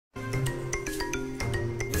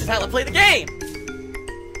This is how I play the game!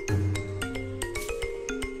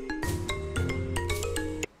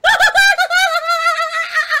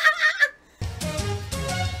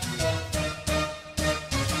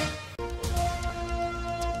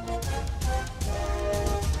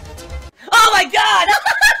 Oh my god!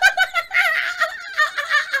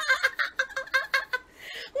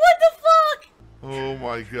 What the fuck? Oh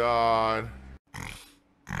my god.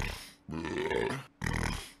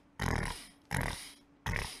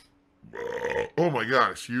 Oh my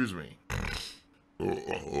god, excuse me.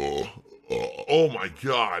 Oh my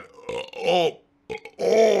god.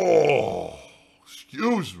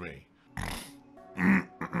 Excuse me.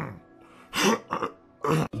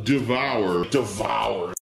 Devour.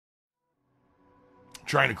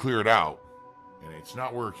 Trying to clear it out, and it's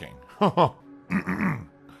not working.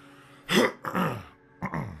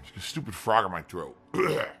 Stupid frog in my throat.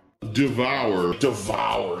 Devour.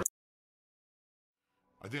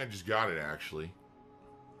 I think I just got it, actually.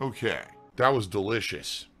 Okay. That was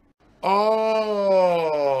delicious. Oh!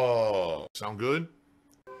 Sound good?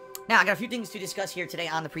 Now, I got a few things to discuss here today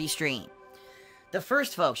on the pre-stream. The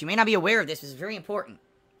first, folks, you may not be aware of this is very important.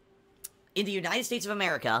 In the United States of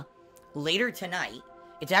America, later tonight,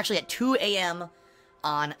 it's actually at 2 a.m.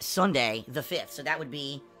 on Sunday, the 5th. So that would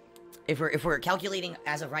be, if we're calculating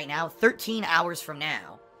as of right now, 13 hours from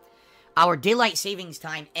now, our daylight savings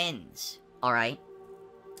time ends. All right?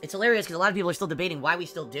 It's hilarious because a lot of people are still debating why we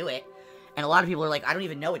still do it. And a lot of people are like, I don't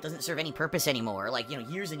even know, it doesn't serve any purpose anymore. Like, you know,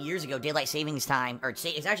 years and years ago, daylight savings time, or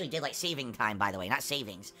it's actually daylight saving time, by the way, not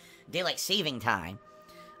savings. Daylight saving time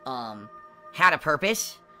had a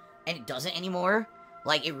purpose, and it doesn't anymore.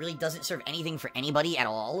 Like, it really doesn't serve anything for anybody at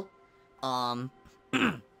all. And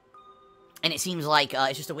it seems like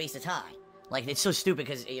it's just a waste of time. Like, it's so stupid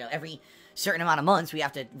because, you know, every certain amount of months, we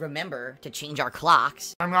have to remember to change our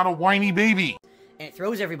clocks. I'm not a whiny baby. And it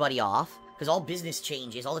throws everybody off, because all business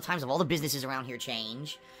changes, all the times of all the businesses around here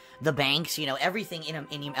change. The banks, you know, everything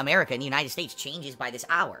in America, in the United States, changes by this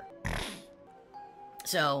hour.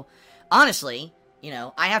 So, honestly, you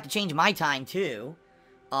know, I have to change my time, too.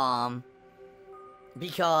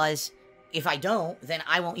 Because if I don't, then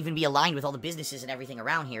I won't even be aligned with all the businesses and everything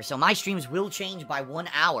around here. So my streams will change by 1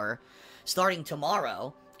 hour, starting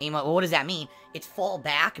tomorrow. And well, what does that mean? It's fall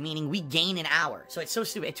back, meaning we gain an hour. So it's so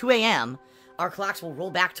stupid. At 2 a.m., our clocks will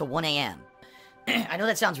roll back to 1 a.m. I know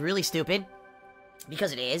that sounds really stupid,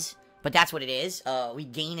 because it is, but that's what it is. We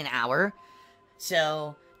gain an hour.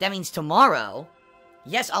 So that means tomorrow,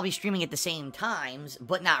 yes, I'll be streaming at the same times,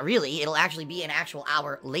 but not really. It'll actually be an actual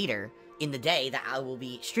hour later in the day that I will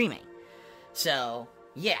be streaming. So,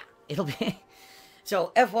 yeah, it'll be...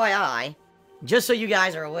 So, FYI, just so you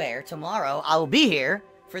guys are aware, tomorrow I will be here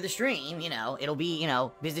for the stream. You know, it'll be, you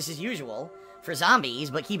know, business as usual for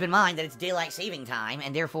zombies, but keep in mind that it's daylight saving time,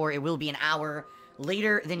 and therefore it will be an hour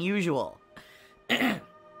later than usual.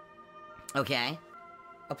 Okay?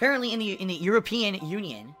 Apparently in the European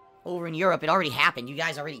Union, over in Europe, it already happened. You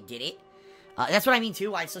guys already did it. That's what I mean,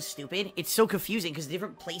 too, why it's so stupid. It's so confusing, because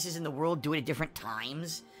different places in the world do it at different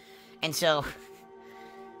times. And so...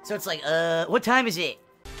 So it's like, what time is it?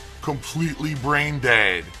 Completely brain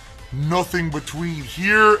dead. Nothing between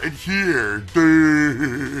here and here.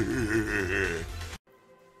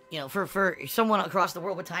 You know, for someone across the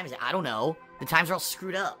world, what time is it? I don't know. The times are all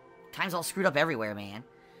screwed up. Time's all screwed up everywhere, man.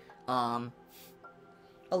 A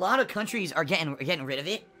lot of countries are getting rid of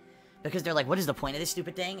it. Because they're like, what is the point of this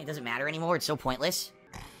stupid thing? It doesn't matter anymore. It's so pointless.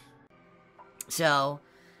 So,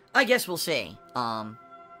 I guess we'll see.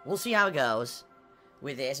 We'll see how it goes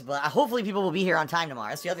with this. But hopefully people will be here on time tomorrow.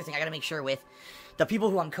 That's the other thing I gotta make sure with the people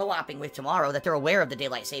who I'm co-oping with tomorrow, that they're aware of the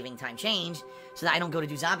daylight saving time change, so that I don't go to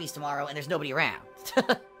do zombies tomorrow and there's nobody around.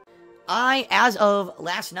 I, as of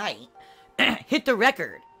last night, hit the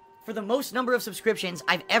record for the most number of subscriptions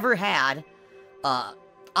I've ever had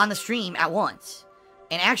on the stream at once.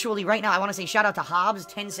 And actually, right now, I want to say shout out to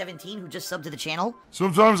Hobbs1017, who just subbed to the channel.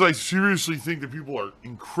 Sometimes I seriously think that people are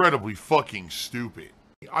incredibly fucking stupid.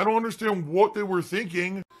 I don't understand what they were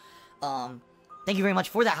thinking. Thank you very much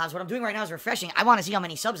for that, Hobbs. What I'm doing right now is refreshing. I want to see how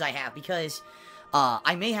many subs I have, because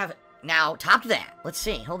I may have now topped that. Let's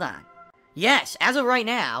see. Hold on. Yes, as of right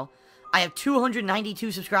now, I have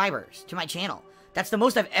 292 subscribers to my channel. That's the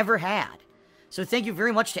most I've ever had. So thank you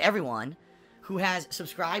very much to everyone who has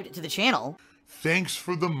subscribed to the channel. Thanks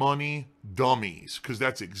for the money, dummies. Because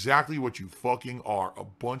that's exactly what you fucking are. A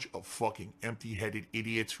bunch of fucking empty-headed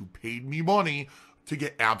idiots who paid me money to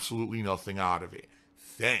get absolutely nothing out of it.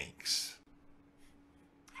 Thanks.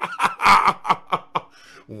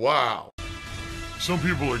 Wow. Some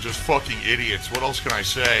people are just fucking idiots. What else can I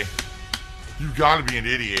say? You gotta be an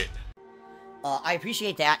idiot. I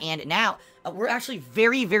appreciate that. And now, we're actually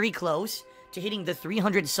very, very close to hitting the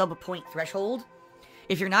 300 sub point threshold.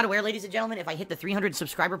 If you're not aware, ladies and gentlemen, if I hit the 300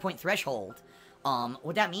 subscriber point threshold,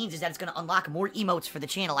 what that means is that it's going to unlock more emotes for the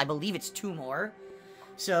channel. I believe it's 2 more.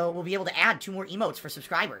 So we'll be able to add 2 more emotes for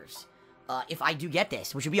subscribers. If I do get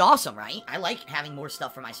this, which would be awesome, right? I like having more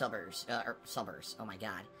stuff for my subbers. Or subbers. Oh my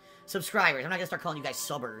god. Subscribers. I'm not going to start calling you guys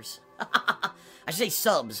subbers. I should say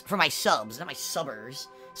subs. For my subs, not my subbers.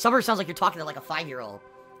 Subbers sounds like you're talking to like a 5-year-old.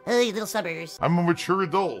 Hey, little subbers. I'm a mature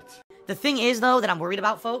adult. The thing is, though, that I'm worried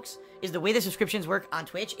about, folks, is the way the subscriptions work on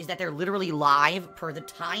Twitch is that they're literally live per the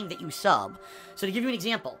time that you sub. So to give you an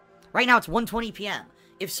example, right now it's 1:20 p.m.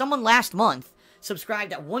 If someone last month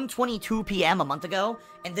subscribed at 1:22 p.m. a month ago,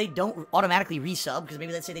 and they don't automatically resub, because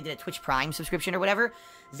maybe let's say they did a Twitch Prime subscription or whatever,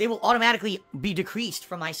 they will automatically be decreased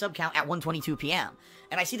from my sub count at 1:22 p.m.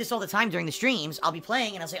 And I see this all the time during the streams. I'll be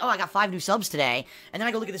playing, and I'll say, oh, I got 5 new subs today, and then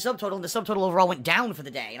I go look at the subtotal, and the subtotal overall went down for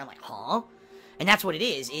the day, and I'm like, huh? And that's what it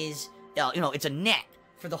is, you know, it's a net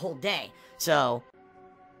for the whole day. So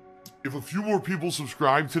if a few more people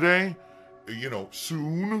subscribe today, you know,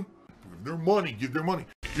 soon, give their money, give their money.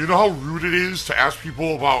 You know how rude it is to ask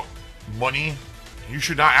people about money? You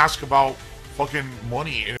should not ask about fucking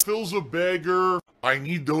money. And Phil's a beggar. I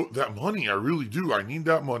need that money. I really do. I need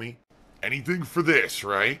that money. Anything for this,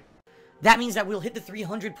 right? That means that we'll hit the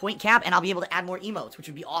 300 point cap, and I'll be able to add more emotes, which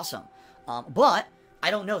would be awesome. But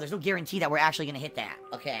I don't know. There's no guarantee that we're actually going to hit that,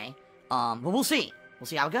 okay? But we'll see. We'll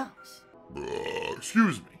see how it goes.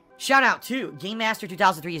 Excuse me. Shout out to Game Master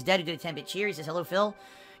 2003 is dead, who did a 10-bit cheer. He says, hello, Phil.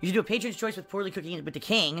 You should do a patron's choice with poorly cooking with the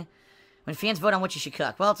king when fans vote on what you should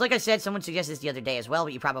cook. Well, it's like I said, someone suggested this the other day as well,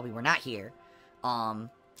 but you probably were not here. The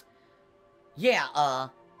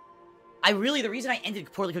reason I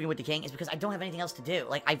ended poorly cooking with the king is because I don't have anything else to do.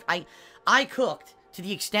 Like, I cooked to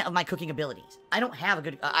the extent of my cooking abilities. I don't have a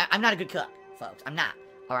good, I'm not a good cook, folks. I'm not,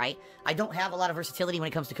 alright? I don't have a lot of versatility when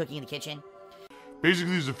it comes to cooking in the kitchen.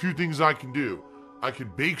 Basically, there's a few things I can do. I can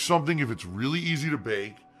bake something if it's really easy to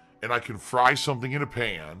bake, and I can fry something in a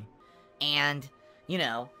pan. And, you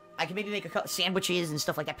know, I can maybe make sandwiches and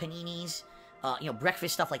stuff like that, paninis, you know,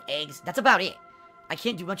 breakfast stuff like eggs. That's about it. I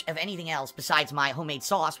can't do much of anything else besides my homemade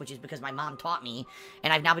sauce, which is because my mom taught me,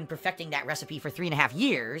 and I've now been perfecting that recipe for 3.5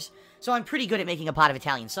 years, so I'm pretty good at making a pot of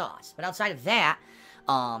Italian sauce. But outside of that,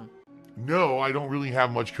 No, I don't really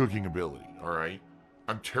have much cooking ability, alright?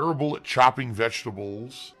 I'm terrible at chopping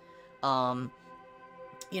vegetables.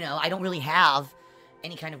 You know, I don't really have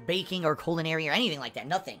any kind of baking or culinary or anything like that.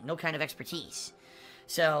 Nothing. No kind of expertise.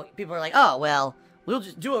 So, people are like, oh, well, we'll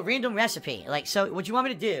just do a random recipe. Like, so what you want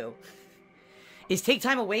me to do is take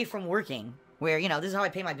time away from working, where, you know, this is how I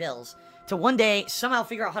pay my bills, to one day somehow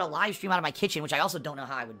figure out how to live stream out of my kitchen, which I also don't know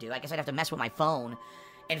how I would do. I guess I'd have to mess with my phone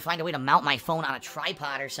and find a way to mount my phone on a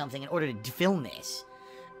tripod or something in order to film this.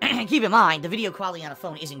 Keep in mind, the video quality on a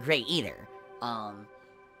phone isn't great either.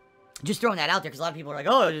 Just throwing that out there, because a lot of people are like,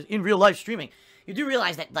 oh, just in real life streaming. You do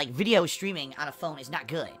realize that, like, video streaming on a phone is not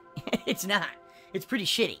good. It's not. It's pretty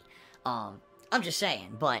shitty. I'm just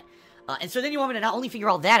saying, but... and so then you want me to not only figure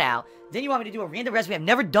all that out, then you want me to do a random recipe I've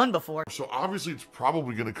never done before. So obviously it's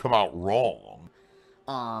probably going to come out wrong.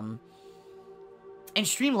 And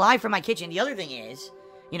stream live from my kitchen. The other thing is,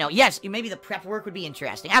 you know, yes, maybe the prep work would be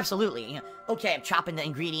interesting. Absolutely. You know, okay, I'm chopping the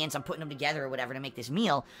ingredients, I'm putting them together or whatever to make this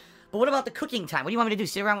meal. But what about the cooking time? What do you want me to do?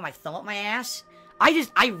 Sit around with my thumb up my ass?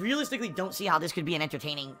 I realistically don't see how this could be an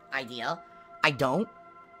entertaining idea. I don't.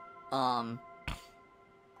 I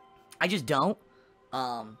just don't.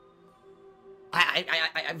 Honestly,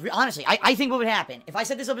 I think what would happen, if I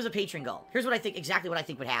set this up as a Patreon goal, here's what I think, exactly what I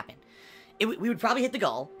think would happen. We would probably hit the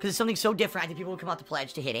goal, because it's something so different. I think people would come out to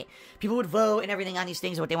pledge to hit it. People would vote and everything on these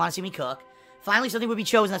things and what they want to see me cook. Finally, something would be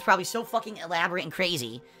chosen that's probably so fucking elaborate and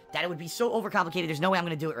crazy that it would be so overcomplicated, there's no way I'm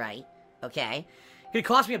going to do it right. Okay? It's going to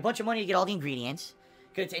cost me a bunch of money to get all the ingredients.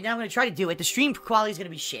 And now I'm going to try to do it. The stream quality is going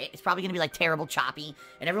to be shit. It's probably going to be, like, terrible, choppy,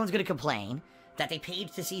 and everyone's going to complain that they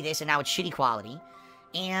paid to see this and now it's shitty quality.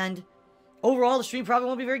 And overall, the stream probably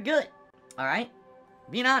won't be very good. Alright?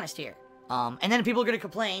 Being honest here. And then people are going to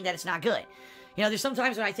complain that it's not good. You know, there's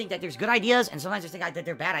sometimes when I think that there's good ideas, and sometimes I think that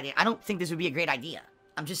they're bad ideas. I don't think this would be a great idea.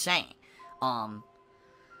 I'm just saying.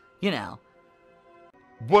 You know.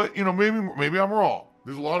 But, you know, maybe I'm wrong.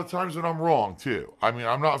 There's a lot of times that I'm wrong, too. I mean,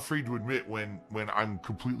 I'm not afraid to admit when I'm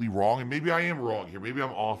completely wrong, and maybe I am wrong here. Maybe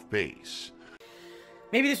I'm off base.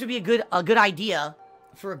 Maybe this would be a good idea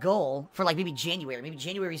for a goal for, like, maybe January. Maybe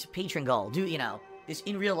January's patron goal. Do, you know, this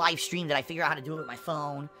in real life stream that I figure out how to do it with my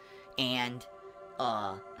phone, and,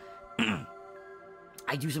 I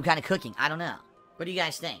do some kind of cooking. I don't know. What do you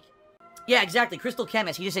guys think? Yeah, exactly. Crystal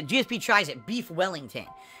Chemist. He just said, GSP tries it. Beef Wellington.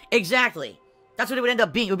 Exactly. That's what it would end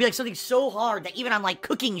up being. It would be like something so hard that even on like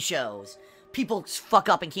cooking shows, people fuck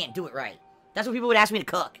up and can't do it right. That's what people would ask me to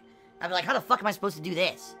cook. I'd be like, how the fuck am I supposed to do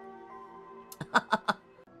this?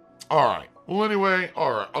 All right. Well, anyway,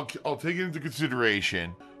 all right. I'll take it into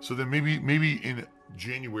consideration. So then maybe in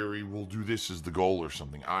January we'll do this as the goal or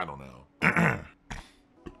something. I don't know.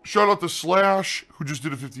 Shout out to Slash, who just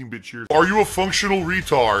did a 15-bit cheer. Are you a functional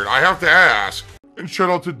retard? I have to ask. And shout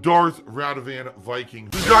out to Darth Radovan Viking.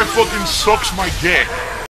 This guy fucking sucks my dick.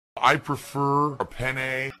 I prefer a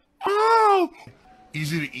penne. Oh!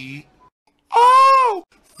 Easy to eat. Oh!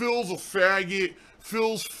 Phil's a faggot.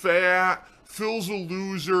 Phil's fat. Phil's a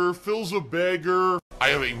loser. Phil's a beggar. I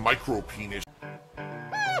have a micro penis.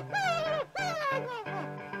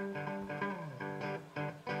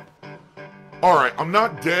 Alright, I'm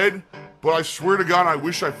not dead, but I swear to God I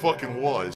wish I fucking was.